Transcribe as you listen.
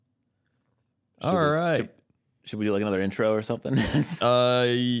All right. Should we do like another intro or something? All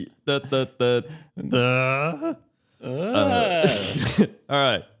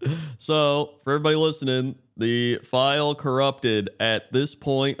right. So, for everybody listening, the file corrupted at this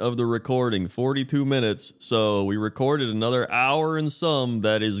point of the recording, 42 minutes. So, we recorded another hour and some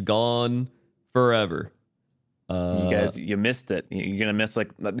that is gone forever. You guys, you missed it. You're going to miss,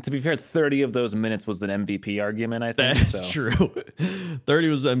 like, to be fair, 30 of those minutes was an MVP argument, I think. That's true. 30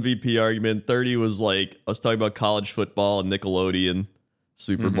 was MVP argument. 30 was like us talking about college football and Nickelodeon,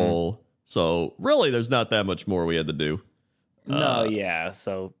 Super Bowl. So really, there's not that much more we had to do. No, yeah.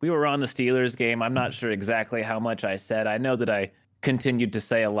 So we were on the Steelers game. I'm not sure exactly how much I said. I know that I continued to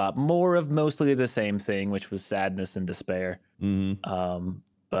say a lot more of mostly the same thing, which was sadness and despair.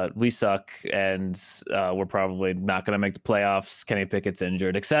 But we suck, and we're probably not going to make the playoffs. Kenny Pickett's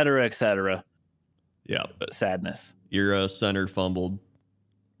injured, et cetera, et cetera. Yeah. Sadness. Your center fumbled.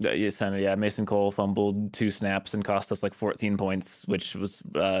 Yeah, Mason Cole fumbled 2 snaps and cost us like 14 points, which was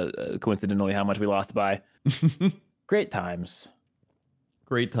coincidentally how much we lost by. Great times.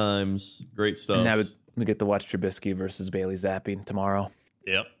 Great times. Great stuff. And now we get to watch Trubisky versus Bailey Zappi tomorrow.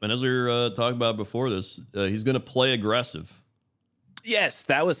 Yep. And as we were talking about before this, he's going to play aggressive. Yes,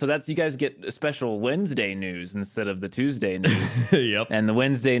 that's you guys get a special Wednesday news instead of the Tuesday news. Yep. And the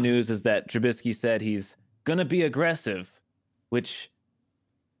Wednesday news is that Trubisky said he's going to be aggressive, which,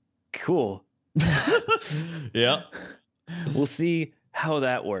 cool. Yeah. We'll see how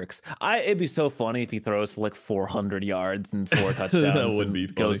that works. It'd be so funny if he throws for like 400 yards and 4 touchdowns. That would be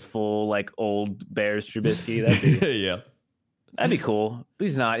funny. Goes full like old Bears Trubisky. That'd be yeah. That'd be cool. But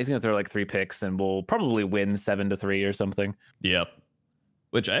he's not. He's going to throw like 3 picks and we'll probably win 7-3 or something. Yep.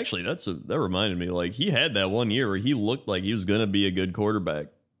 Which actually, that reminded me, like, he had that one year where he looked like he was going to be a good quarterback,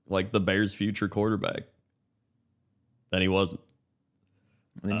 like the Bears' future quarterback. Then he wasn't.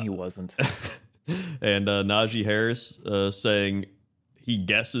 Then he wasn't. And Najee Harris saying he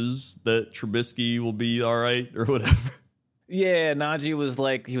guesses that Trubisky will be all right or whatever. Yeah, Najee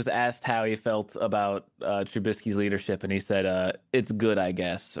was asked how he felt about Trubisky's leadership, and he said, it's good, I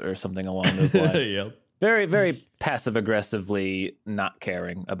guess, or something along those lines. Yep. Very, very passive-aggressively not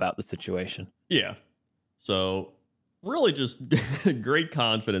caring about the situation. Yeah. So, really just great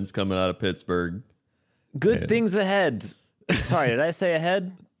confidence coming out of Pittsburgh. Good things ahead. Sorry, did I say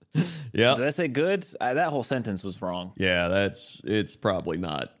ahead? Yeah. Did I say good? That whole sentence was wrong. Yeah, it's probably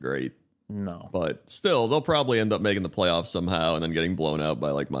not great. No. But still, they'll probably end up making the playoffs somehow and then getting blown out by,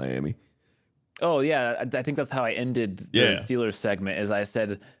 like, Miami. Oh, yeah, I think that's how I ended the Steelers segment, is I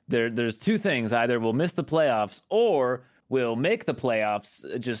said there's 2 things. Either we'll miss the playoffs or we'll make the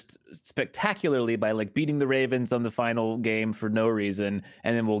playoffs just spectacularly by, like, beating the Ravens on the final game for no reason,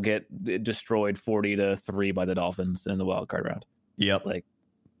 and then we'll get destroyed 40-3 by the Dolphins in the wild card round. Yep. Like,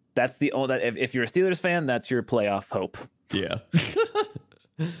 that's the only... If you're a Steelers fan, that's your playoff hope. Yeah.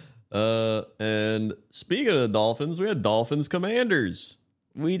 And speaking of the Dolphins, we had Dolphins Commanders.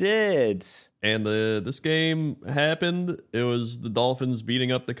 We did. And this game happened. It was the Dolphins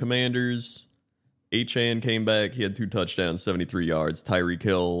beating up the Commanders. Achane came back. He had 2 touchdowns, 73 yards. Tyreek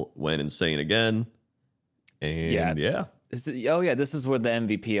Hill went insane again. And yeah. This is where the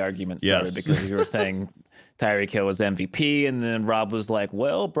MVP argument started, because you were saying Tyreek Hill was MVP, and then Rob was like,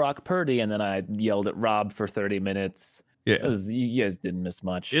 well, Brock Purdy, and then I yelled at Rob for 30 minutes. Yeah. You guys didn't miss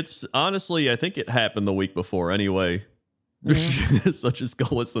much. It's honestly, I think it happened the week before anyway. So just go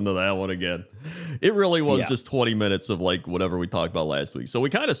listen to that one again. It really was just 20 minutes of like whatever we talked about last week. So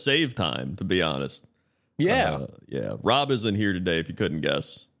we kind of saved time, to be honest. Yeah. Rob isn't here today, if you couldn't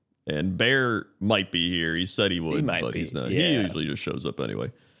guess. And Bear might be here. He said he would, but he's not. Yeah. He usually just shows up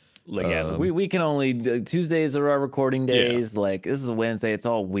anyway. We can only Tuesdays are our recording days. Like, this is a Wednesday. It's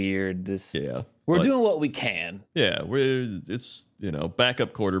all weird. We're doing what we can. Yeah, it's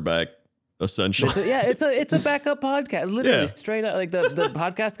backup quarterback essentially. It's a backup podcast. Literally straight up. Like the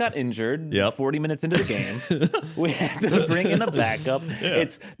podcast got injured 40 minutes into the game. We had to bring in a backup. Yeah.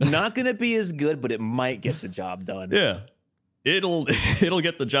 It's not going to be as good, but it might get the job done. Yeah. It'll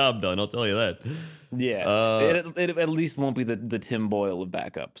get the job done, I'll tell you that. Yeah. It at least won't be the Tim Boyle of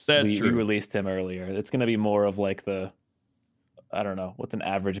backups. That's true. We released him earlier. It's going to be more of like I don't know, what's an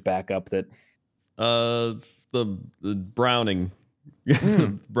average backup that... The Browning.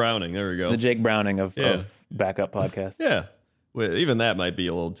 Browning, there we go. The Jake Browning of backup podcast. Yeah. Well, even that might be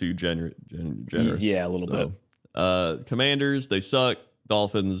a little too generous. Yeah, a little bit. Commanders, they suck.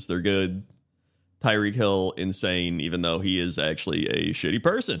 Dolphins, they're good. Tyreek Hill, insane, even though he is actually a shitty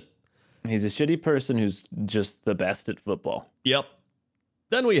person. He's a shitty person who's just the best at football. Yep.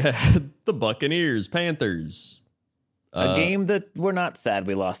 Then we had the Buccaneers, Panthers. A game that we're not sad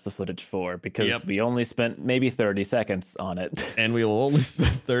we lost the footage for because we only spent maybe 30 seconds on it. And we will only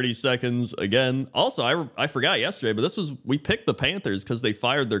spend 30 seconds again. Also, I forgot yesterday, but we picked the Panthers because they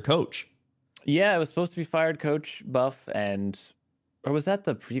fired their coach. Yeah, it was supposed to be fired coach Buff, or was that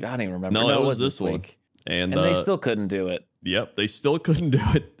the preview? I don't even remember. No, it was this one. And they still couldn't do it. Yep, they still couldn't do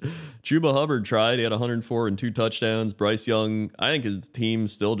it. Chuba Hubbard tried. He had 104 and 2 touchdowns. Bryce Young, I think his team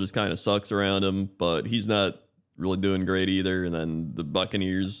still just kind of sucks around him, but he's not really doing great either. And then the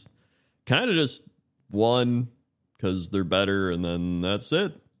Buccaneers kind of just won because they're better, and then that's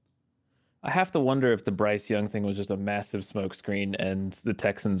it. I have to wonder if the Bryce Young thing was just a massive smokescreen and the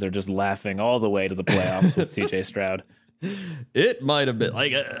Texans are just laughing all the way to the playoffs with CJ Stroud. It might have been.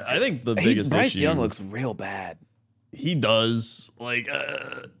 Like, I think the biggest Bryce issue... Young looks real bad. He does. Like,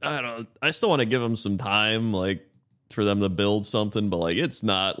 I don't... I still want to give him some time, like, for them to build something, but, like, it's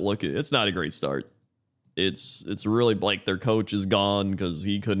not a great start. It's really, like, their coach is gone because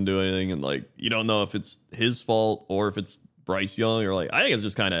he couldn't do anything, and, like, you don't know if it's his fault or if it's Bryce Young, or, like, I think it's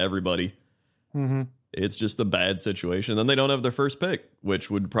just kind of everybody. Mm-hmm. It's just a bad situation. Then they don't have their first pick, which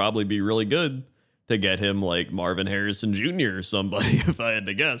would probably be really good to get him like Marvin Harrison Jr. or somebody, if I had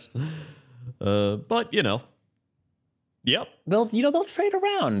to guess. But yep. They'll trade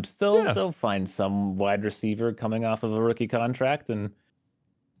around. They'll find some wide receiver coming off of a rookie contract, and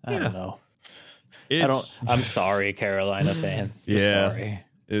I don't know. I'm sorry, Carolina fans. Sorry.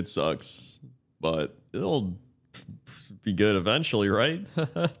 It sucks, but it'll be good eventually, right?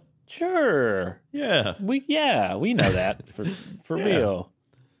 Sure. Yeah. We know that for real.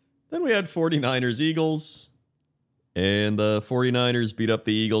 Then we had 49ers Eagles, and the 49ers beat up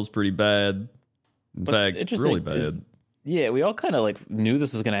the Eagles pretty bad. In fact, really bad. We all kind of like knew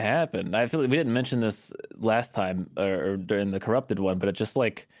this was going to happen. I feel like we didn't mention this last time or during the corrupted one, but it's just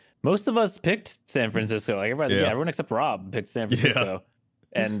like most of us picked San Francisco. Like everyone except Rob picked San Francisco.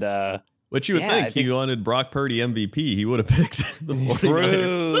 Yeah. And but you would think he wanted Brock Purdy MVP. He would have picked the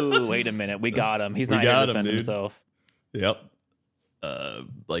 49ers. Wait a minute. We got him. He's not here to defend himself. Yep.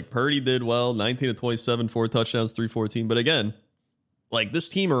 Like Purdy did well, 19 to 27, 4 touchdowns, 314. But again, like this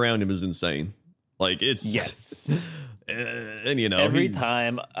team around him is insane. Like it's and every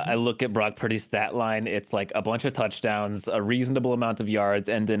time I look at Brock Purdy's stat line, it's like a bunch of touchdowns, a reasonable amount of yards,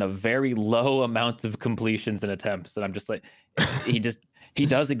 and then a very low amount of completions and attempts. And I'm just like, he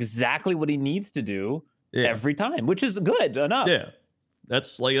does exactly what he needs to do every time, which is good enough. Yeah,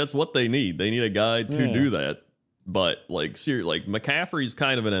 that's what they need. They need a guy to do that. But like McCaffrey's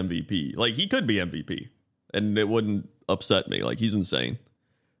kind of an MVP. Like he could be MVP, and it wouldn't upset me. Like he's insane.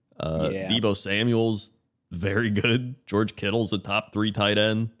 Deebo Samuel's very good. George Kittle's a top 3 tight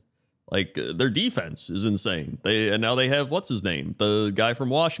end. Like their defense is insane. And now they have what's his name, the guy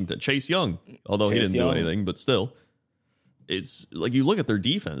from Washington, Chase Young. Although he didn't do anything, but still, it's like you look at their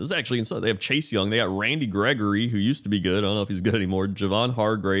defense. It's actually insane. They have Chase Young. They got Randy Gregory, who used to be good. I don't know if he's good anymore. Javon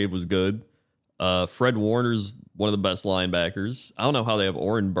Hargrave was good. Fred Warner's one of the best linebackers. I don't know how they have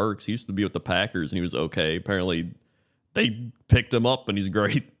Oren Burks. He used to be with the Packers and he was okay. Apparently they picked him up and he's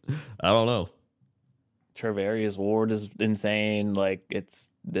great. I don't know. Travarius Ward is insane. Like it's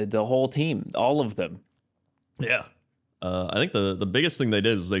the whole team, all of them. Yeah. I think the biggest thing they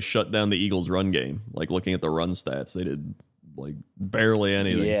did was they shut down the Eagles run game. Like looking at the run stats, they did like barely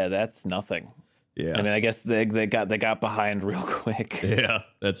anything. Yeah, that's nothing. Yeah, I mean, I guess they got behind real quick. Yeah,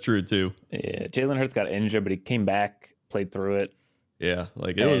 that's true too. Yeah, Jalen Hurts got injured, but he came back, played through it. Yeah,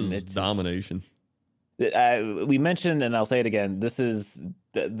 like it was domination. We mentioned, and I'll say it again. This is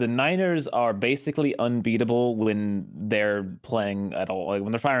the Niners are basically unbeatable when they're playing at all, like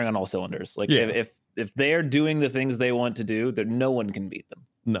when they're firing on all cylinders. Like if they're doing the things they want to do, no one can beat them.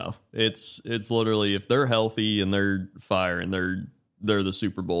 No, it's literally if they're healthy and they're firing, they're the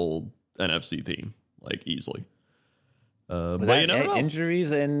Super Bowl NFC team, like easily. But you never know.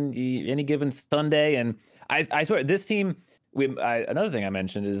 Injuries and any given Sunday, and I swear this team. Another thing I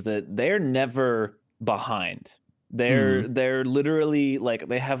mentioned is that they're never behind. They're literally like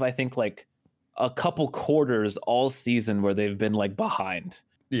they have I think like a couple quarters all season where they've been like behind.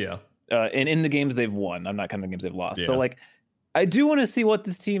 Yeah. And in the games they've won, I'm not counting the games they've lost. Yeah. So like, I do want to see what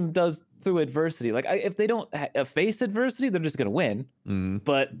this team does through adversity. Like if they don't face adversity, they're just going to win.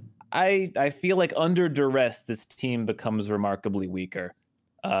 But I feel like under duress, this team becomes remarkably weaker.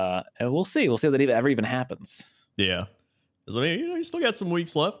 And we'll see. We'll see if that ever even happens. Yeah. I mean, you still got some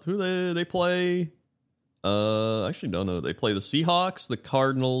weeks left. Who they play? Actually, don't know. They play the Seahawks, the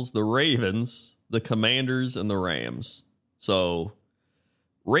Cardinals, the Ravens, the Commanders, and the Rams. So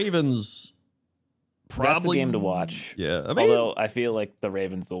Ravens probably that's a game to watch. Yeah. Although I feel like the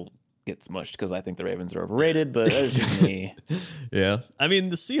Ravens will get smushed because I think the Ravens are overrated, but that's just me. Yeah. I mean,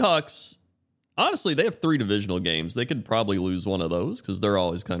 the Seahawks, honestly, they have 3 divisional games. They could probably lose one of those because they're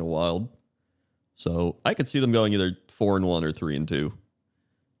always kind of wild. So I could see them going either 4-1 or 3-2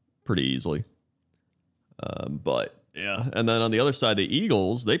 pretty easily. But yeah. And then on the other side, the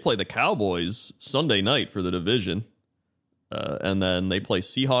Eagles, they play the Cowboys Sunday night for the division. And then they play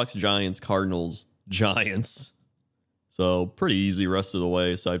Seahawks, Giants, Cardinals, Giants. So pretty easy rest of the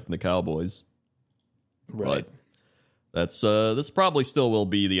way aside from the Cowboys. Right. But that's this probably still will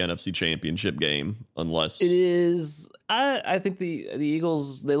be the NFC Championship game unless it is. I think the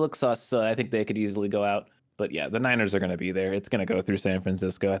Eagles, they look sus, so I think they could easily go out. But yeah, the Niners are going to be there. It's going to go through San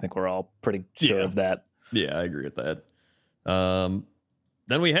Francisco. I think we're all pretty sure of that. Yeah, I agree with that.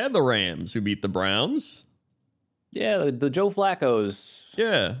 Then we had the Rams who beat the Browns. Yeah, the Joe Flacco's.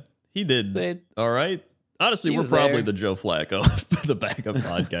 Yeah, he did all right. Honestly, we're probably there. The Joe Flacco, the backup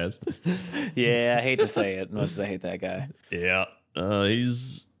podcast. Yeah, I hate to say it. Much as I hate that guy. Yeah,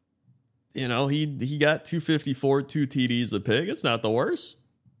 he's, he got 254, 2 TDs a pick. It's not the worst.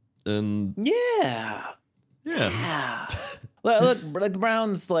 And yeah. Look, like the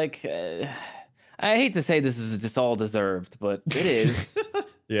Browns, like I hate to say this is just all deserved, but it is.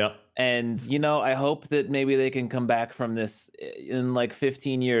 Yeah. And, I hope that maybe they can come back from this in like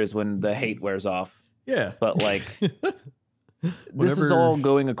 15 years when the hate wears off. Yeah. But like, this is all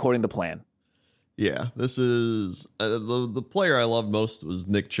going according to plan. Yeah. This is the player I loved most was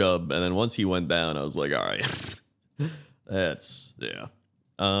Nick Chubb. And then once he went down, I was like, all right, yeah.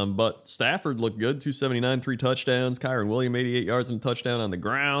 But Stafford looked good. 279, 3 touchdowns. Kyron Williams, 88 yards and a touchdown on the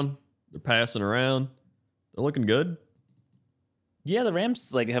ground. They're passing around. They're looking good. Yeah, the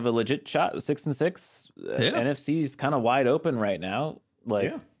Rams have a legit shot, 6-6. NFC's kind of wide open right now.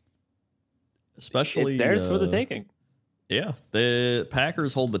 Especially it's theirs for the taking. Yeah, the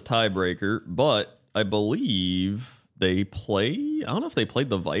Packers hold the tiebreaker, but I believe they play. I don't know if they played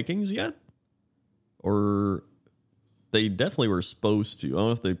the Vikings yet, or they definitely were supposed to. I don't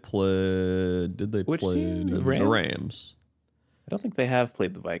know if they played. Did they play team? The Rams? I don't think they have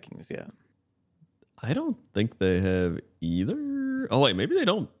played the Vikings yet. I don't think they have either. Oh, wait, maybe they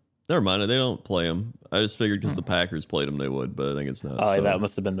don't. Never mind. They don't play them. I just figured because the Packers played them, they would, but I think it's not. Oh, so. That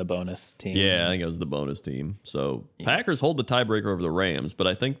must have been the bonus team. Yeah, I think it was the bonus team. So Packers hold the tiebreaker over the Rams, but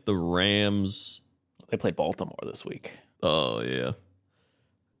I think the Rams. They play Baltimore this week. Oh, yeah.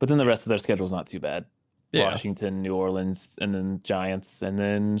 But then the rest of their schedule is not too bad. Yeah. Washington, New Orleans, and then Giants, and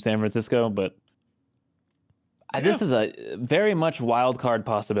then San Francisco. But this is a very much wild card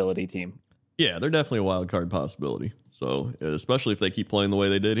possibility team. Yeah, they're definitely a wild card possibility. So, especially if they keep playing the way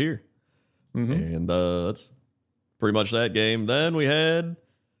they did here. Mm-hmm. And that's pretty much that game. Then we had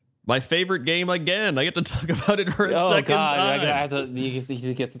my favorite game again. I get to talk about it for a second time.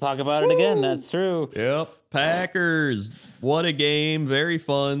 You get to talk about it again. That's true. Yep. Packers. What a game. Very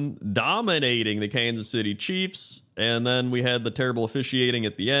fun. Dominating the Kansas City Chiefs. And then we had the terrible officiating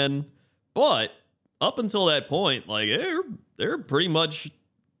at the end. But up until that point, they're pretty much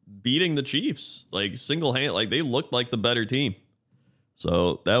beating the Chiefs, single-handed. They looked like the better team.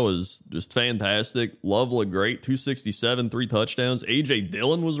 So that was just fantastic. Love looked great. 267, 3 touchdowns. A.J.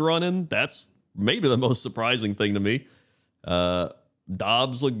 Dillon was running. That's maybe the most surprising thing to me.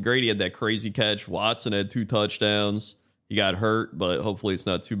 Dobbs looked great. He had that crazy catch. Watson had 2 touchdowns. He got hurt, but hopefully it's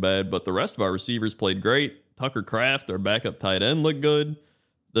not too bad. But the rest of our receivers played great. Tucker Kraft, our backup tight end, looked good.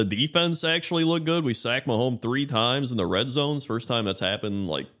 The defense actually looked good. We sacked Mahomes 3 times in the red zones. First time that's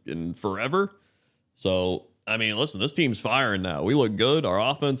happened in forever. So, I mean, listen, this team's firing now. We look good. Our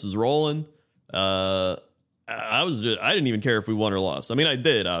offense is rolling. I didn't even care if we won or lost. I mean, I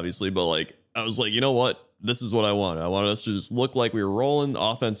did, obviously, but I was like, you know what? This is what I want. I want us to just look like we were rolling. The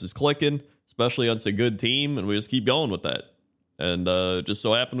offense is clicking, especially against a good team, and we just keep going with that. And just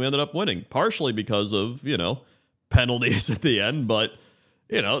so happened we ended up winning, partially because of, penalties at the end, but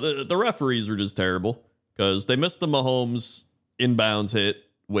the referees were just terrible because they missed the Mahomes inbounds hit,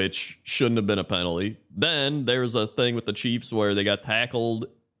 which shouldn't have been a penalty. Then there's a thing with the Chiefs where they got tackled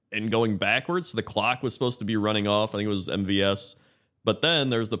and going backwards. So the clock was supposed to be running off. I think it was MVS. But then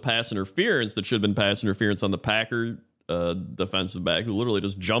there's the pass interference that should have been pass interference on the Packer defensive back who literally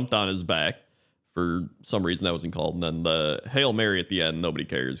just jumped on his back. For some reason that wasn't called. And then the Hail Mary at the end, nobody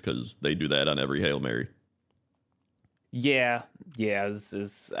cares because they do that on every Hail Mary. Yeah. This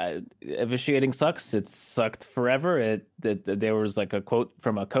is officiating sucks. It's sucked forever. There was a quote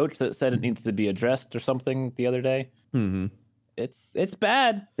from a coach that said it needs to be addressed or something the other day. Mm-hmm. It's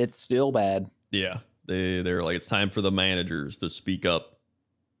bad. It's still bad. Yeah, they're like it's time for the managers to speak up.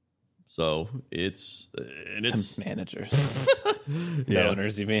 So it's managers. The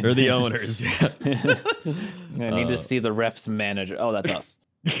owners, you mean? Or the owners, yeah. I need to see the refs manager. Oh, that's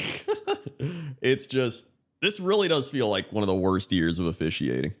us. It's just, this really does feel like one of the worst years of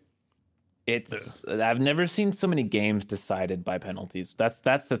officiating. I've never seen so many games decided by penalties. That's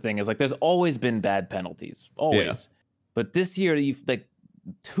the thing, is like there's always been bad penalties. Always. Yeah. But this year, you've like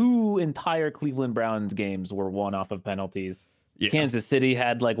 2 entire Cleveland Browns games were won off of penalties. Yeah. Kansas City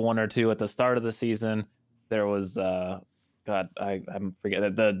had like 1 or 2 at the start of the season. There was I'm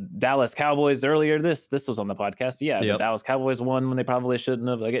forgetting the Dallas Cowboys earlier. This was on the podcast. Yeah, The Dallas Cowboys won when they probably shouldn't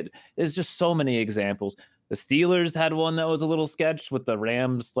have. There's just so many examples. The Steelers had one that was a little sketch with the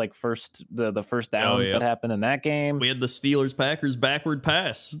Rams, like the first down that happened in that game. We had the Steelers-Packers backward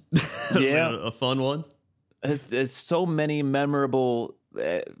pass. A fun one. There's so many memorable,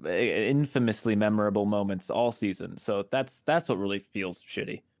 infamously memorable moments all season. So that's what really feels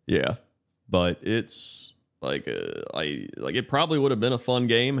shitty. Yeah, but it's like it probably would have been a fun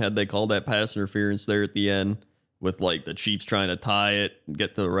game had they called that pass interference there at the end with like the Chiefs trying to tie it,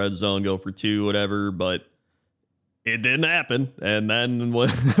 get to the red zone, go for 2, whatever. But it didn't happen. And then what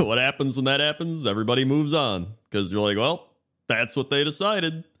happens when that happens? Everybody moves on because you're like, well, that's what they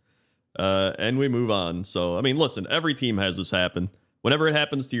decided. And we move on. So, I mean, listen, every team has this happen. Whenever it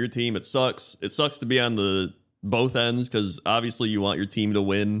happens to your team, it sucks. It sucks to be on the both ends because obviously you want your team to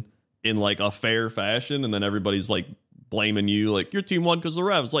win in like a fair fashion. And then everybody's like blaming you like your team won because the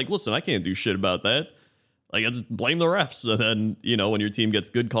refs. Like, listen, I can't do shit about that. Like, I just blame the refs. And then, when your team gets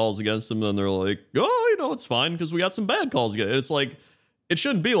good calls against them, then they're like, oh, it's fine because we got some bad calls against. It's like, it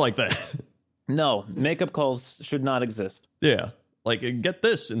shouldn't be like that. No, makeup calls should not exist. Yeah. Like, get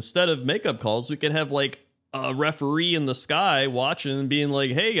this. Instead of makeup calls, we could have, like, a referee in the sky watching and being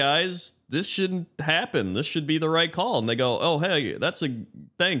like, hey, guys, this shouldn't happen. This should be the right call. And they go, oh, hey, that's a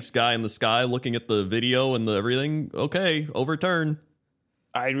thanks, guy in the sky looking at the video and the everything. Okay, overturn.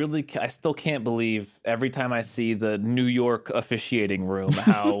 I still can't believe every time I see the New York officiating room,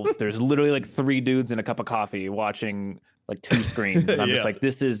 how there's literally like 3 dudes and a cup of coffee watching like 2 screens. And I'm just like,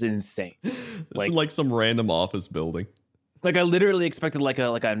 this is insane. This is like some random office building. Like I literally expected like a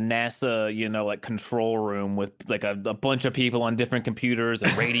NASA, like control room with like a bunch of people on different computers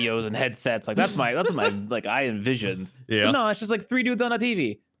and radios and headsets. Like that's my like I envisioned. Yeah. But no, it's just like 3 dudes on a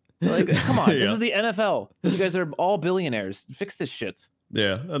TV. Like, come on, this is the NFL. You guys are all billionaires. Fix this shit.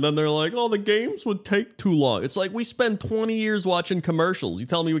 Yeah, and then they're like, oh, the games would take too long. It's like we spend 20 years watching commercials. You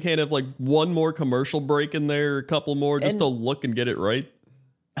tell me we can't have like one more commercial break in there, a couple more just to look and get it right?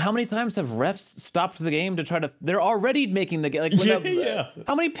 How many times have refs stopped the game to try to... They're already making the game... Like,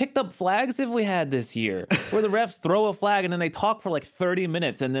 how many picked up flags have we had this year? Where the refs throw a flag and then they talk for like 30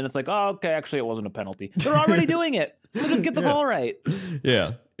 minutes and then it's like, oh, okay, actually it wasn't a penalty. They're already doing it. So just get the call right.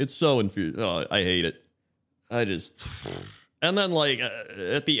 Yeah, it's so infuriating. Oh, I hate it. And then, like,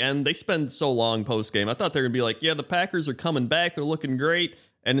 at the end, they spend so long post-game. I thought they were going to be like, yeah, the Packers are coming back. They're looking great.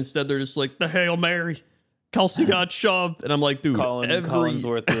 And instead, they're just like, the Hail Mary. Kelsey got shoved. And I'm like, dude,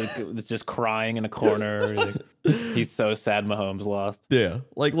 Collinsworth is just crying in a corner. He's so sad Mahomes lost. Yeah.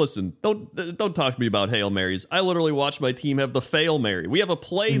 Like, listen, don't talk to me about Hail Marys. I literally watched my team have the Fail Mary. We have a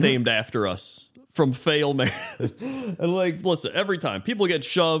play named after us from Fail Mary. And, like, listen, every time people get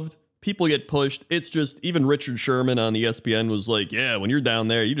shoved, people get pushed. It's just, even Richard Sherman on ESPN was like, yeah, when you're down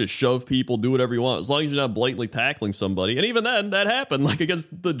there, you just shove people, do whatever you want, as long as you're not blatantly tackling somebody. And even then, that happened, like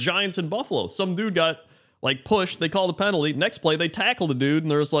against the Giants in Buffalo. Some dude got, like, pushed. They called a penalty. Next play, they tackled the dude,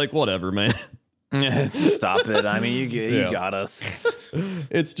 and they're just like, whatever, man. Stop it. I mean, you got us.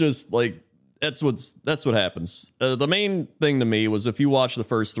 It's just, like, that's what happens. The main thing to me was if you watch the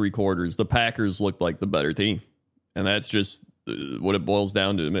first 3 quarters, the Packers looked like the better team. And that's just what it boils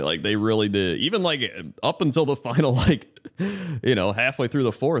down to. Like, they really did. Even like up until the final, like, halfway through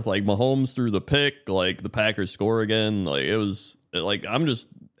the 4th, like Mahomes threw the pick, like the Packers score again. Like, it was like, I'm just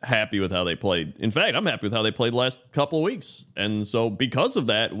happy with how they played. In fact, I'm happy with how they played the last couple of weeks. And so because of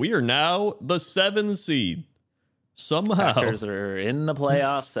that, we are now the 7 seed. Somehow. Packers are in the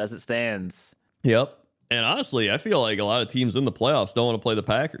playoffs as it stands. Yep. And honestly, I feel like a lot of teams in the playoffs don't want to play the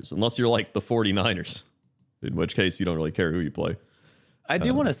Packers unless you're like the 49ers. In which case, you don't really care who you play. I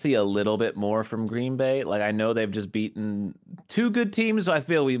do want to see a little bit more from Green Bay. Like, I know they've just beaten 2 good teams. So I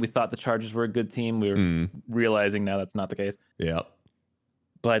feel we thought the Chargers were a good team. We're realizing now that's not the case. Yeah.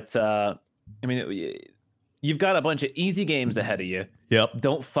 But, I mean, you've got a bunch of easy games ahead of you. Yep.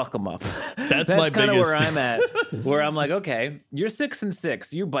 Don't fuck them up. That's my kind biggest... of where I'm at. Where I'm like, okay, you're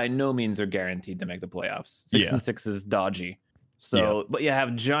 6-6. You by no means are guaranteed to make the playoffs. 6-6 is dodgy. So, but you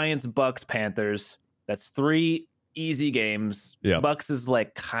have Giants, Bucks, Panthers. That's 3 easy games. Yep. Bucks is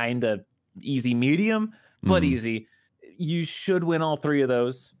like kind of easy medium, but easy. you should win all 3 of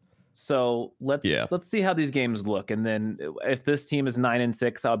those. So let's see how these games look, and then if this team is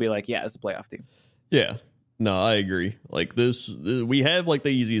 9-6, I'll be like, yeah, it's a playoff team. Yeah, no, I agree. Like we have like the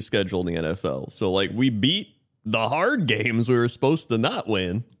easiest schedule in the NFL, so like we beat the hard games we were supposed to not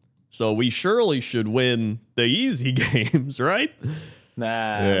win, so we surely should win the easy games, right?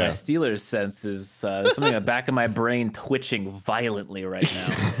 My Steelers sense is something in the back of my brain twitching violently right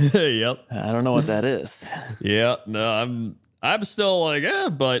now. Yep, I don't know what that is. Yeah, no, I'm still like,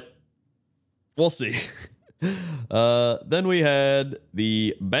 but we'll see. Then we had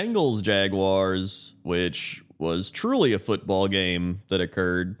the Bengals Jaguars, which was truly a football game that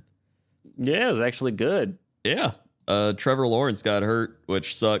occurred. Yeah, it was actually good. Yeah. Trevor Lawrence got hurt,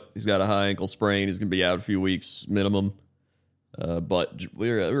 which sucked. He's got a high ankle sprain. He's going to be out a few weeks minimum. But we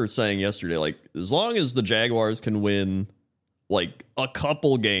were saying yesterday, like, as long as the Jaguars can win like a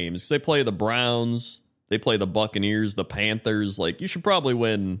couple games, 'cause they play the Browns, they play the Buccaneers, the Panthers, like, you should probably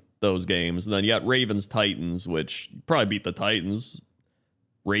win those games. And then you got Ravens, Titans, which probably beat the Titans.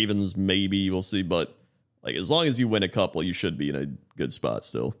 Ravens, maybe, we'll see. But like, as long as you win a couple, you should be in a good spot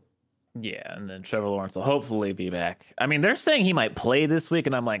still. Yeah, and then Trevor Lawrence will hopefully be back. I mean, they're saying he might play this week,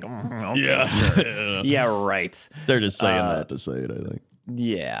 and I'm like, okay, yeah, sure. Yeah, right. They're just saying that to say it, I think.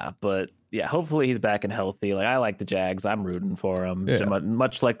 Yeah, but yeah, hopefully he's back and healthy. Like, I like the Jags. I'm rooting for them,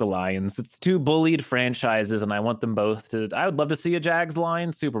 much like the Lions. It's 2 bullied franchises, and I want them both to. I would love to see a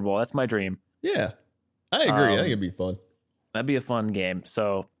Jags-Lions Super Bowl. That's my dream. Yeah, I agree. I think it'd be fun. That'd be a fun game.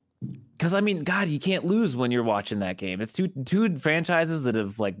 So, because I mean, God, you can't lose when you're watching that game. It's two franchises that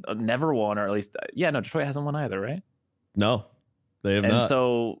have like never won, or at least, Detroit hasn't won either, right? No, they have not. And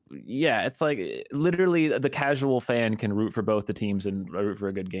so, yeah, it's like literally the casual fan can root for both the teams and root for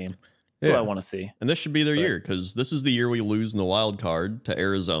a good game. That's what I want to see. And this should be their year, because this is the year we lose in the wild card to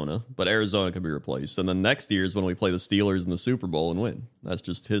Arizona, but Arizona can be replaced. And then next year is when we play the Steelers in the Super Bowl and win. That's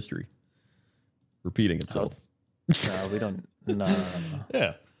just history repeating itself. No, we don't. No.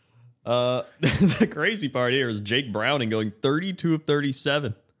 Yeah. The crazy part here is Jake Browning going 32 of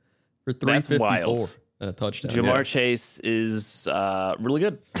 37 for 354 and a touchdown. Jamar Chase is really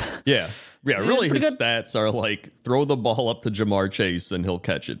good. Yeah. Really, his stats are like, throw the ball up to Jamar Chase and he'll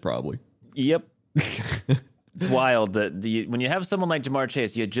catch it probably. Yep. It's wild that when you have someone like Jamar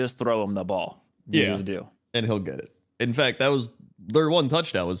Chase, you just throw him the ball. You just do. And he'll get it. In fact, that was their one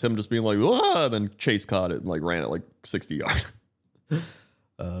touchdown, was him just being like, ah, and then Chase caught it and like ran it like 60 yards.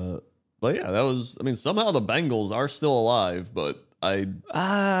 But yeah, that was, I mean, somehow the Bengals are still alive, but I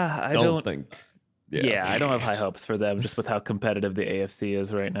don't think. Yeah, I don't have high hopes for them just with how competitive the AFC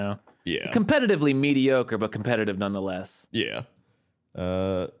is right now. Yeah. Competitively mediocre, but competitive nonetheless. Yeah.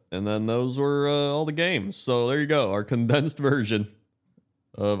 And then those were all the games. So there you go, our condensed version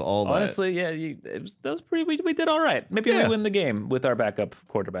of all that. Honestly, yeah, that was pretty. We did all right. Maybe we win the game with our backup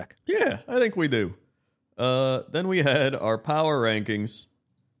quarterback. Yeah, I think we do. Then we had our power rankings.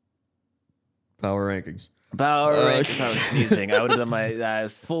 I was sneezing. I would have done my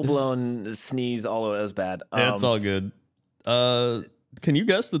full blown sneeze. All of it was bad. It's all good. Can you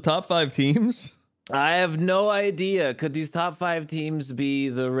guess the top 5 teams? I have no idea. Could these top 5 teams be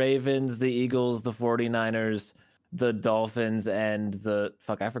the Ravens, the Eagles, the 49ers, the Dolphins, and the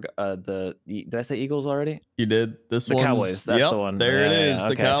I forgot did I say Eagles already? You did. The Cowboys. That's the one. There it is. Okay.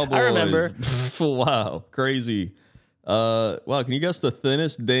 The Cowboys. I remember. Wow, crazy. Wow, can you guess the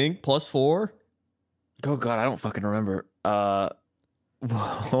thinnest dink +4? Oh God, I don't fucking remember.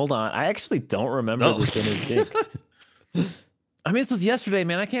 Hold on. I actually don't remember the thinnest dink. I mean, this was yesterday,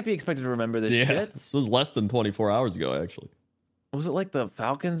 man. I can't be expected to remember this shit. This was less than 24 hours ago, actually. Was it like the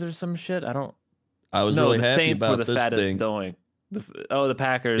Falcons or some shit? I was really happy Saints about were the this fattest thing. Doing. The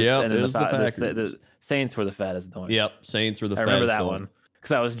Packers. Yeah, and it was the Packers. The Saints were the fattest doing. Yep, Saints were the fattest. I remember that doing. one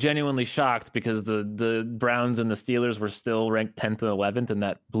because I was genuinely shocked because the Browns and the Steelers were still ranked 10th and 11th, and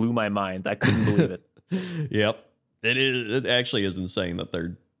that blew my mind. I couldn't believe it. Yep, it is. It actually is insane that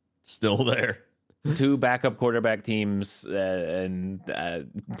they're still there. 2 backup quarterback teams, and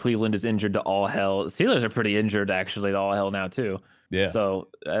Cleveland is injured to all hell. Steelers are pretty injured, actually, to all hell now, too. Yeah. So,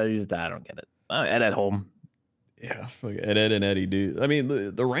 I don't get it. Ed at home. Yeah, Ed and Eddie do. I mean,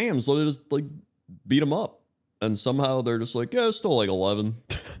 the Rams, let it just, like, beat them up. And somehow they're just like, yeah, it's still like 11.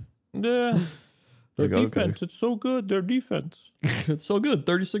 Yeah. Their Like, defense, it's so good. Their defense. It's so good,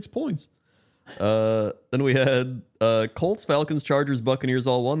 36 points. Then we had Colts, Falcons, Chargers, Buccaneers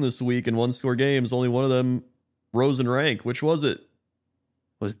all won this week in 1-score games. Only one of them rose in rank. Which was it?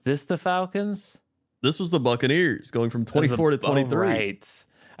 Was this the Falcons? This was the Buccaneers going from 24 to 23. Oh, right.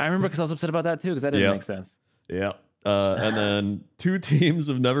 I remember because I was upset about that too because that didn't make sense. Yeah. And then 2 teams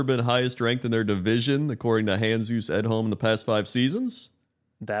have never been highest ranked in their division, according to Hanzus Edholm in the past 5 seasons.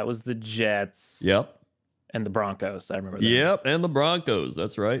 That was the Jets. Yep. And the Broncos. I remember that. Yep, and the Broncos.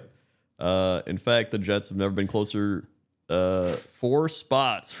 That's right. In fact, the Jets have never been closer 4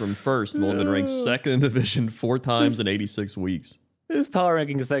 spots from first and only been ranked second in division 4 times in 86 weeks. This power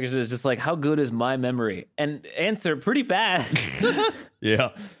ranking section is just like, how good is my memory? And answer, pretty bad. Yeah.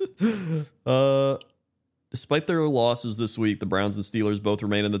 Despite their losses this week, the Browns and Steelers both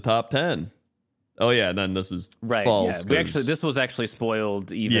remain in the top 10. Oh, yeah, and then this is false. Yeah. This was actually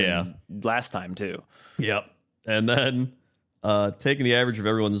spoiled even last time, too. Yep. And then taking the average of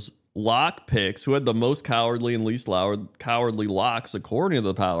everyone's lock picks, who had the most cowardly and least cowardly locks according to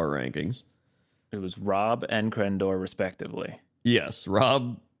the power rankings. It was Rob and Crendor, respectively. Yes,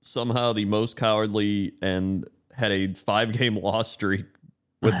 Rob somehow the most cowardly and had a 5-game loss streak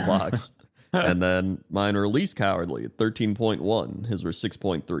with locks. And then mine were least cowardly at 13.1. His were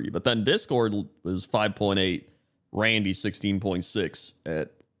 6.3. But then Discord was 5.8. Randy 16.6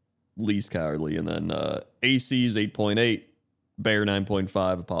 at least cowardly. And then AC's 8.8. Bear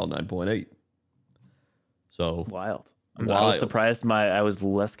 9.5. Apollo 9.8. So wild. I was surprised I was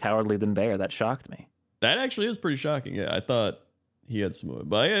less cowardly than Bear. That shocked me. That actually is pretty shocking. Yeah, I thought he had some,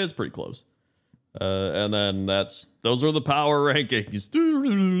 but yeah, it's pretty close. And then those are the power rankings.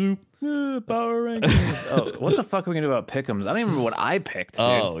 Power rankings. Oh, what the fuck are we gonna do about pick'ems? I don't even remember what I picked. Dude.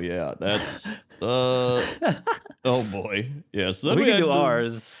 Oh yeah, that's oh boy. Yeah, so we can do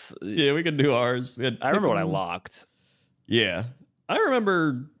ours. Yeah, we can do ours. I remember what I locked. Yeah, I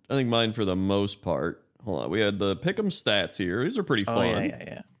remember. I think mine for the most part. Hold on, we had the pick'em stats here. These are pretty fun.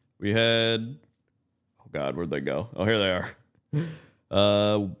 Yeah. We had. Oh God, where'd they go? Oh, here they are.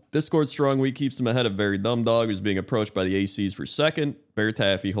 Discord Strong Week keeps him ahead of Very Dumb Dog, who's being approached by the ACs for second. Bear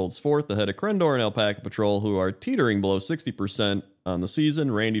Taffy holds fourth ahead of Crendor and Alpaca Patrol, who are teetering below 60% on the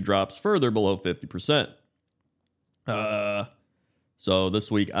season. Randy drops further below 50%. So this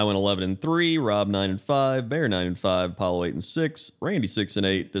week I went 11-3, Rob 9-5, Bear 9-5, Apollo 8-6, Randy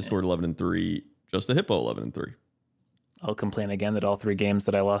 6-8, Discord 11-3, Just a Hippo 11-3. I'll complain again that all 3 games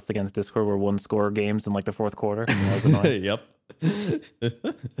that I lost against Discord were 1-score games in like the fourth quarter. Yep.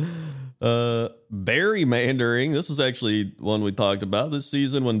 Barry Mandering. This was actually one we talked about this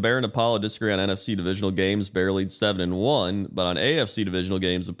season. When Bear and Apollo disagree on NFC divisional games, Bear leads 7-1, but on AFC divisional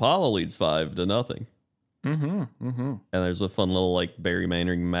games, Apollo leads 5-0. And there's a fun little like Barry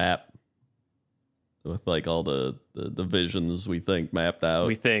Mandering map with like all the divisions we think mapped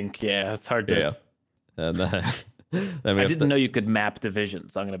out. It's hard to. Yeah, and then I didn't know you could map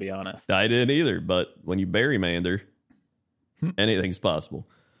divisions. I'm going to be honest. I didn't either, but when you Barry Mander, anything's possible.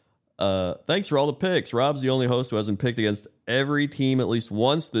 Thanks for all the picks. Rob's the only host who hasn't picked against every team at least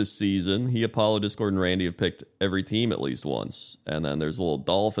once this season. He, Apollo, Discord, and Randy have picked every team at least once. And then there's a little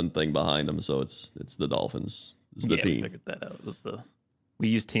dolphin thing behind them, so it's the Dolphins. It's the team. We figured that out. We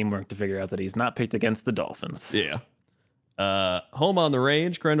used teamwork to figure out that he's not picked against the Dolphins. Yeah. Home on the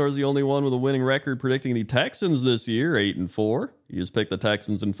range, Crendor's the only one with a winning record predicting the Texans this year, 8-4. He has picked the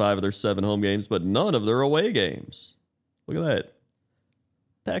Texans in 5 of their 7 home games, but none of their away games. Look at that.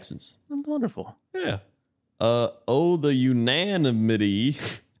 Texans. Wonderful. Yeah. The unanimity.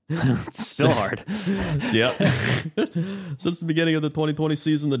 Still hard. Yep. Since the beginning of the 2020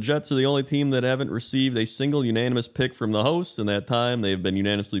 season, the Jets are the only team that haven't received a single unanimous pick from the host. In that time, they have been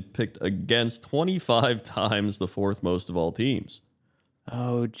unanimously picked against 25 times, the 4th most of all teams.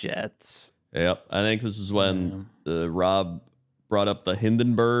 Oh, Jets. Yep. I think this is when Rob brought up the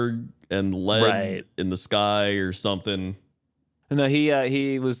Hindenburg and lead in the sky or something. No,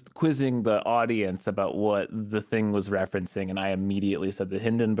 he was quizzing the audience about what the thing was referencing, and I immediately said the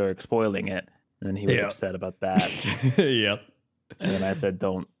Hindenburg spoiling it, and then he was upset about that. Yep. And then I said,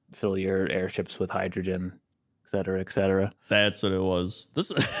 don't fill your airships with hydrogen, et cetera, et cetera. That's what it was.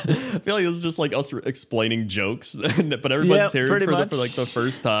 This, I feel like this is just like us explaining jokes, but everybody's hearing for like the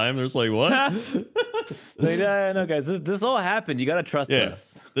first time. There's like, what? Like, no, guys, this all happened. You got to trust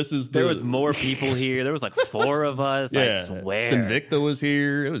us. There was more people here. There was like 4 of us. I swear. Sinvicta was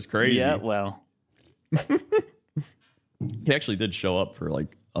here. It was crazy. Yeah, well. He actually did show up for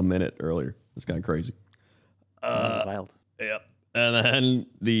like a minute earlier. It's kind of crazy. Wild. Yep. And then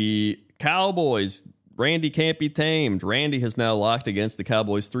the Cowboys. Randy can't be tamed. Randy has now locked against the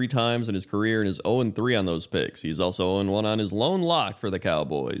Cowboys 3 times in his career and is 0-3 on those picks. He's also 0-1 on his lone lock for the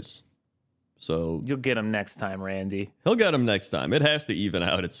Cowboys. So you'll get him next time, Randy. He'll get him next time. It has to even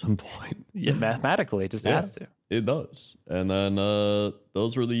out at some point. Yeah, mathematically, it just has to. It does. And then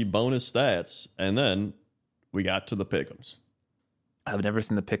those were the bonus stats. And then we got to the pick'ems. I've never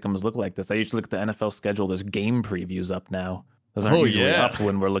seen the pick'ems look like this. I usually look at the NFL schedule. There's game previews up now. Those aren't usually up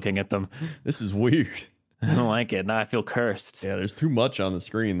when we're looking at them. This is weird. I don't like it. Now I feel cursed. Yeah, there's too much on the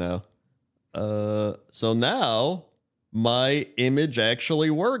screen now. So now my image actually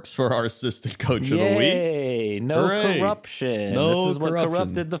works for our assistant coach of the week. Yay! No corruption. No this is corruption. What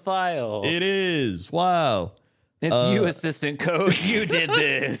corrupted the file. It is. Wow. It's you, assistant coach. You did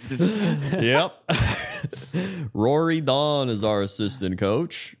this. Yep. Rory Dawn is our assistant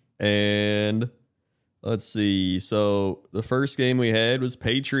coach. And let's see. So the first game we had was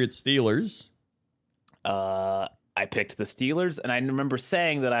Patriots Steelers. I picked the Steelers, and I remember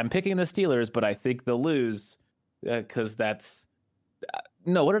saying that I'm picking the Steelers, but I think they'll lose because that's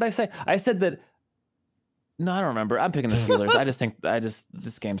no. What did I say? I said that. No, I don't remember. I'm picking the Steelers. I just think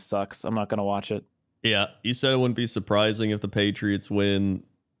this game sucks. I'm not gonna watch it. Yeah, you said it wouldn't be surprising if the Patriots win,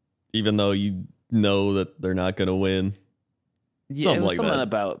 even though you know that they're not going to win. Yeah, something it was like something that.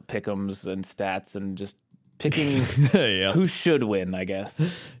 about pick'ems and stats and just picking Yeah. who should win, I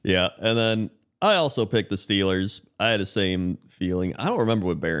guess. Yeah, and then I also picked the Steelers. I had the same feeling. I don't remember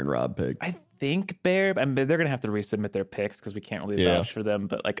what Bear and Rob picked. I think Bear, they're going to have to resubmit their picks because we can't really vouch for them.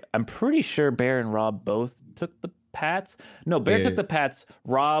 But like, I'm pretty sure Bear and Rob both took the Pats. No, Bear took the Pats.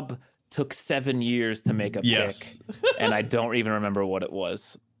 Rob took 7 years to make a pick, and I don't even remember what it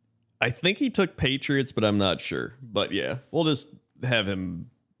was. I think he took Patriots, but I'm not sure. But yeah, we'll just have him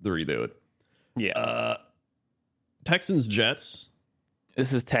redo it. Yeah. Texans Jets.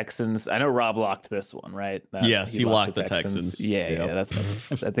 This is Texans. I know Rob locked this one, right? Yes, he locked the Texans. Yeah,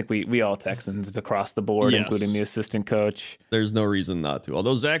 that's. I think we all Texans across the board, including the assistant coach. There's no reason not to.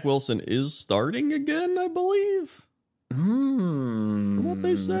 Although Zach Wilson is starting again, I believe. What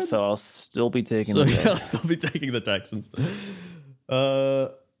they said. So I'll still be taking. I'll still be taking the Texans.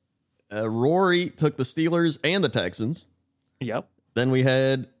 Rory took the Steelers and the Texans. Yep. Then we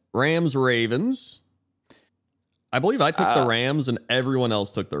had Rams Ravens. I believe I took the Rams and everyone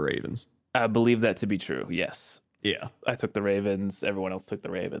else took the Ravens. I believe that to be true. Yes. Yeah. I took the Ravens. Everyone else took the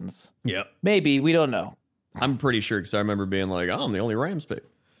Ravens. Yep. Maybe. We don't know. I'm pretty sure because I remember being like, oh, I'm the only Rams pick.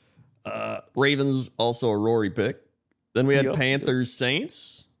 Ravens, also a Rory pick. Then we had Panthers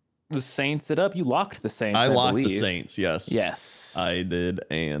Saints. The Saints it up. You locked the Saints. I locked the Saints, yes. Yes. I did,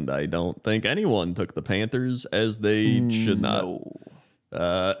 and I don't think anyone took the Panthers as they should not.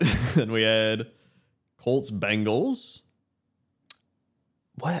 No. Then we had Colts Bengals.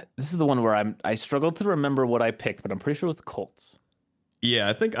 What? This is the one where I struggled to remember what I picked, but I'm pretty sure it was the Colts. Yeah,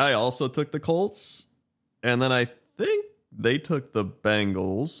 I think I also took the Colts, and then I think they took the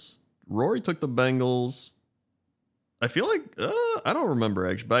Bengals. Rory took the Bengals. I feel like, I don't remember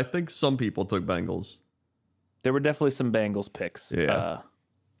actually, but I think some people took Bengals. There were definitely some Bengals picks. Yeah.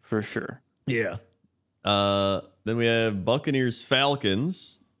 For sure. Yeah. Then we have Buccaneers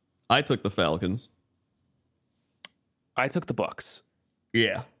Falcons. I took the Falcons. I took the Bucks.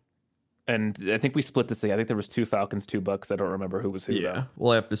 Yeah. And I think we split this. I think there was 2 Falcons, 2 Bucks. I don't remember who was who. Yeah,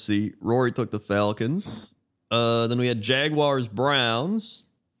 we'll have to see. Rory took the Falcons. Then we had Jaguars Browns.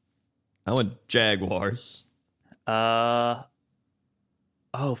 I went Jaguars. Oh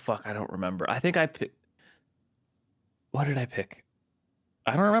fuck, I don't remember. I think I picked. What did I pick?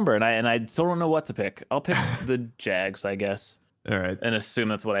 I don't remember, and I still don't know what to pick. I'll pick the Jags, I guess. All right, and assume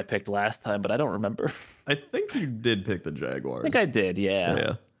that's what I picked last time, but I don't remember. I think you did pick the Jaguars. I think I did, yeah.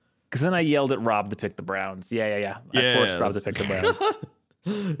 Yeah. Because then I yelled at Rob to pick the Browns. Yeah. I forced Rob to pick the Browns.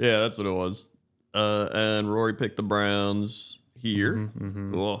 Yeah, that's what it was. And Rory picked the Browns here.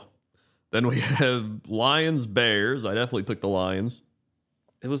 Mm-hmm. Oh. Then we have Lions Bears. I definitely took the Lions.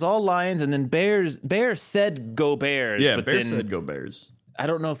 It was all Lions, and then Bears. Bears said go Bears. Yeah, but Bears then said go Bears. I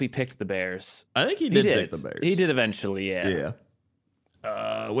don't know if he picked the Bears. I think he did pick the Bears. He did eventually, yeah.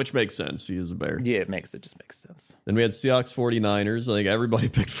 Yeah. Which makes sense. He is a Bear. Yeah, it just makes sense. Then we had Seahawks 49ers. I think everybody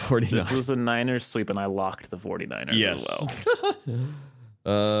picked 49ers. This was a Niners sweep, and I locked the 49ers as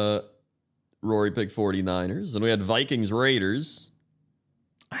well. Rory picked 49ers. Then we had Vikings Raiders.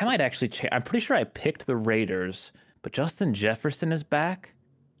 I might actually change. I'm pretty sure I picked the Raiders, but Justin Jefferson is back.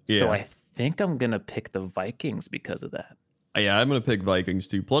 Yeah. So I think I'm going to pick the Vikings because of that. Yeah, I'm going to pick Vikings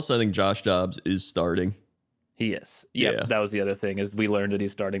too. Plus, I think Josh Dobbs is starting. He is. Yep, yeah. That was the other thing, is we learned that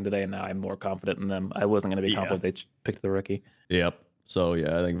he's starting today, and now I'm more confident in them. I wasn't going to be confident they picked the rookie. Yep. So,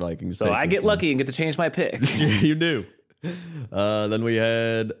 yeah, I think Vikings. So I get lucky and get to change my pick. You do. Then we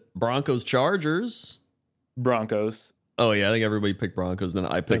had Broncos Chargers. Broncos. Oh, yeah, I think everybody picked Broncos. Then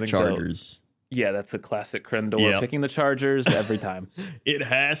I picked Chargers. Yeah, that's a classic Crendor picking the Chargers every time. It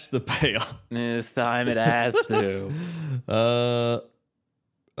has to pay off. This time it has to.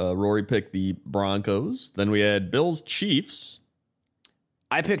 Rory picked the Broncos. Then we had Bills Chiefs.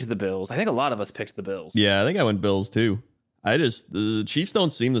 I picked the Bills. I think a lot of us picked the Bills. Yeah, I think I went Bills too. The Chiefs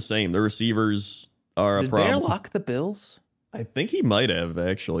don't seem the same. The receivers are a problem. Did Bear lock the Bills? I think he might have,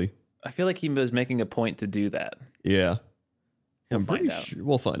 actually. I feel like he was making a point to do that. Yeah. I'm pretty sure.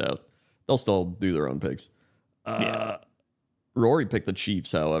 We'll find out. They'll still do their own picks. Rory picked the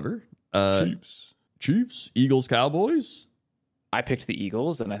Chiefs, however. Chiefs, Eagles, Cowboys. I picked the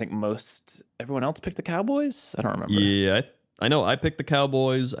Eagles, and I think everyone else picked the Cowboys. I don't remember. Yeah, I know I picked the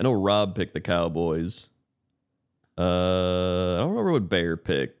Cowboys. I know Rob picked the Cowboys. I don't remember what Bear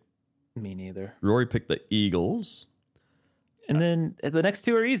picked. Me neither. Rory picked the Eagles. And then the next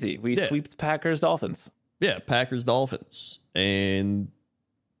two are easy. We sweep Packers, Dolphins. Yeah, Packers, Dolphins. And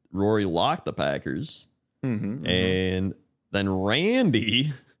Rory locked the Packers. And then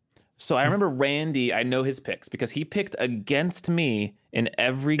Randy. So I remember Randy, I know his picks because he picked against me in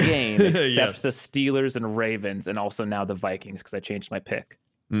every game except the Steelers and Ravens, and also now the Vikings because I changed my pick.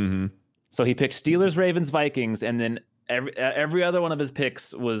 So he picked Steelers, Ravens, Vikings, and then every other one of his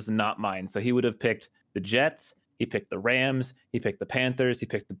picks was not mine. So he would have picked the Jets, he picked the Rams, he picked the Panthers, he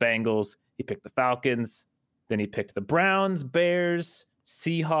picked the Bengals, he picked the Falcons, then he picked the Browns, Bears,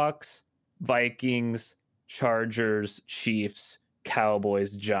 Seahawks, Vikings, Chargers, Chiefs,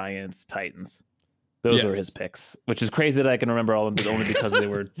 Cowboys, Giants, Titans. Those were his picks, which is crazy that I can remember all of them, but only because they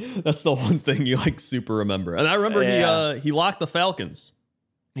were. That's the one thing you super remember. And I remember he locked the Falcons.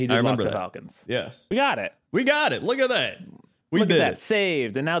 He did lock the Falcons. Yes. We got it. Look at that. Look at that.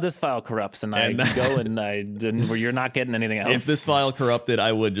 Saved. And now this file corrupts and I go and where you're not getting anything else. If this file corrupted,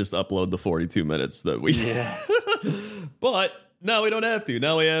 I would just upload the 42 minutes that we. Yeah. But no, we don't have to.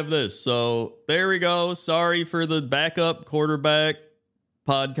 Now we have this. So there we go. Sorry for the backup quarterback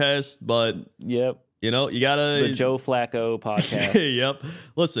podcast, but yep. You gotta the Joe Flacco podcast. Yep.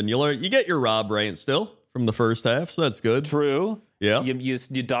 Listen, you get your Rob rant still from the first half, so that's good. True. Yeah. You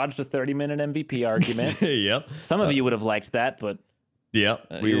dodged a 30-minute MVP argument. Yep. Some of you would have liked that, but yeah.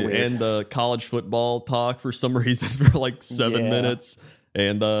 And the college football talk for some reason for 7 minutes.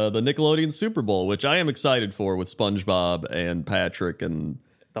 And the Nickelodeon Super Bowl, which I am excited for with SpongeBob and Patrick and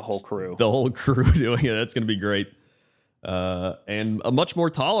the whole crew. The whole crew doing it. That's going to be great. And a much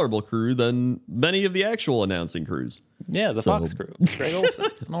more tolerable crew than many of the actual announcing crews. Yeah, the Fox crew. Greg Olson. I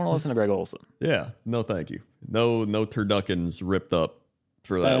don't want to listen to Greg Olson. Yeah, no thank you. No turduckens ripped up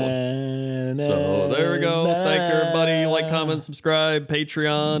for that one. So there we go. Thank you, everybody. Like, comment, subscribe,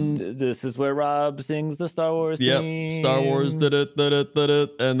 Patreon. This is where Rob sings the Star Wars theme. Star Wars did it.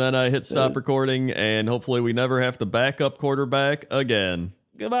 And then I hit stop recording, and hopefully we never have to back up quarterback again.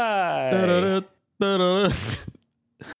 Goodbye.